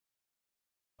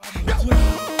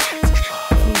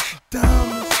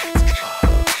Flosstradamus.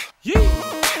 Yeah.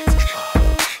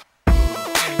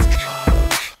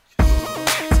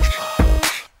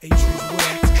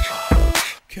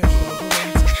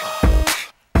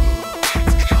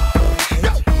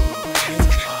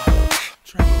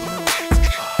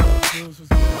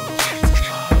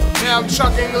 Yeah, I'm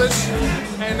Chuck English,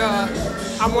 and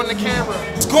I'm on the camera.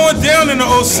 It's going down in the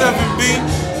 07B.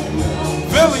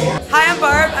 Billy. Hi, I'm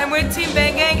Barb. I'm with Team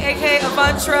Bang Gang, aka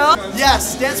Avant Trill.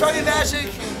 Yes, Dance Party Magic.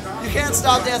 You can't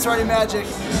stop Dance Party Magic.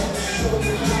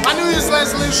 My New Year's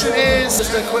resolution is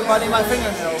just to quit biting my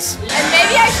fingernails. And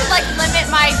maybe I should like limit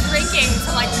my drinking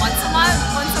to like once a week,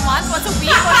 once a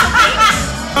week.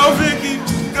 Go Vicky,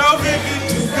 go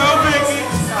Vicky, go Vicky.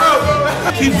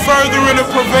 Keep furthering and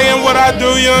purveying what I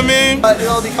do, you know what I mean?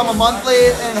 It'll become a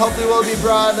monthly, and hopefully we'll be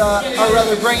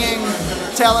bringing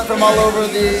talent from all over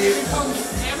the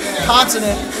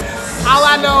continent. All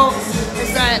I know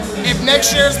is that if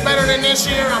next year's better than this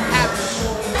year, I'm happy.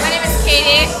 My name is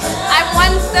Katie. I'm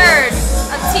 1/3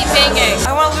 of Team Bang Gang.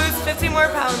 I want to lose 50 more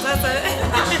pounds, that's it.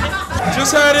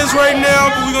 Just how it is right now,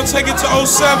 but we're gonna take it to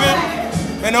 07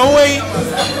 and 08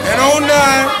 and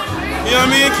 09. You know what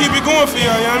I mean? Keep it going for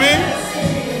y'all, you know what I mean?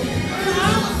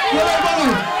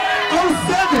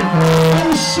 07!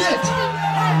 Oh shit!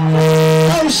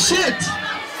 Oh shit!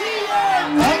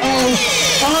 Uh-oh!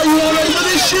 Are you all ready for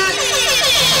this shit?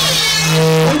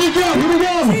 Here we go, here we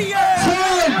go!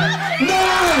 10,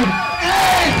 9,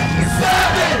 8,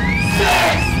 7,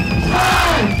 6,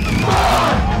 5,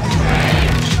 4,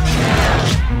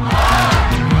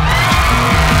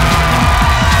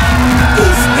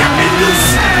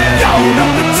 Hold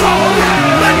up the tone,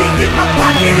 money in my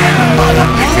pocket and a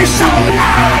motherfucking shoulder.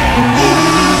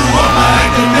 Ooh, I'ma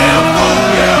act a damn fool,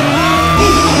 yeah.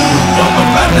 Ooh, I'm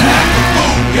about to act a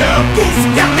fool, yeah. Goose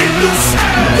got me loose,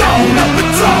 hold up the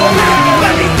tone,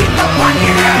 money in my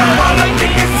pocket and a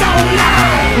motherfucking shoulder.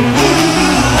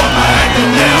 Ooh, I'ma act a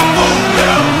damn fool,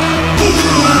 yeah.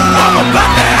 Ooh, I'm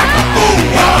about to act a fool,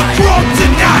 yeah. Broke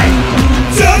tonight,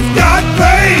 just got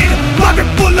paid, pocket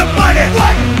full of money.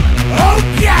 What?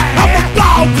 Okay, I'ma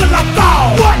ball till I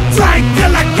fall. What? Drink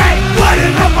till I can't. Put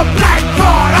it on my black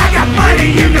card. I got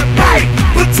money in the bank.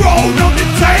 Patrol on the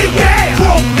table. Yeah.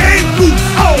 Broke and loose.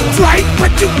 Oh, drink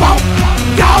what you want.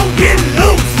 Y'all get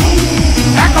loose.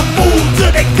 Act a fool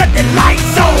till they cut the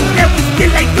lights on. And we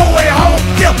still ain't going home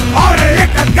till all the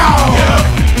liquor gone. Yeah.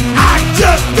 I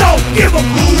just don't give a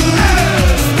fool.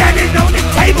 Standing on the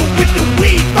table with the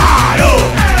weed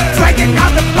bottle. Drinking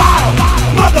out the bottle.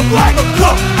 Motherfucker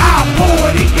cook. I'll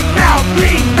pour it in your mouth.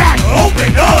 Lean back.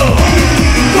 Open up.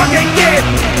 Fuck again.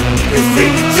 You see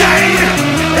the chain.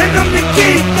 And I'm the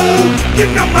king, fool. You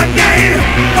know my name.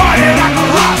 Party like a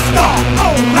rock star.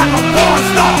 Oh, like a porn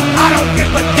star. I don't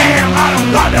give a damn. I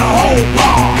don't got the whole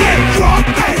bar. Get drunk,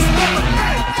 face.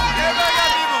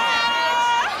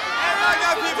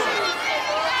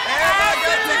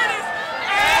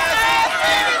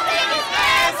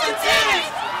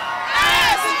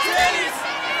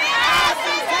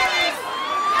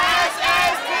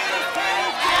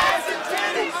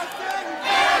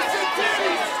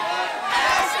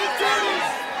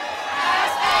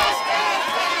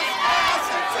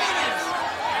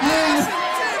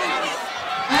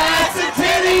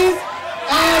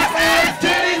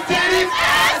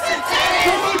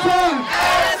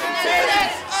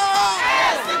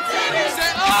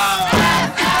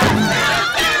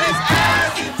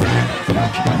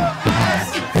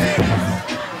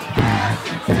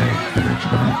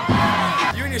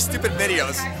 You and your stupid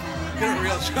videos. Get a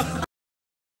real job.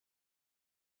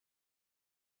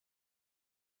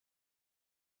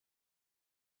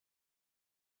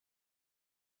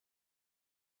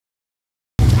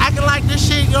 Acting like this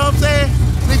shit, you know what I'm saying?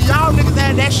 Nigga, y'all niggas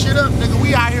had that shit up, nigga.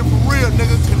 We out here for real,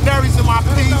 nigga. Canaries in my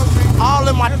piece, all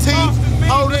in my teeth.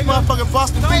 Oh, this motherfucking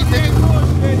bustin' beat, nigga.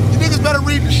 You niggas better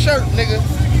read the shirt, nigga.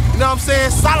 You know what I'm saying?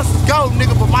 Silence is gold,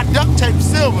 nigga, but my duct tape is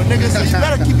silver, nigga. So you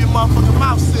better keep your motherfucking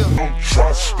mouth sealed.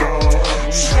 Trust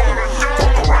us,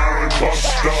 fuck around and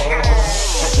bust us.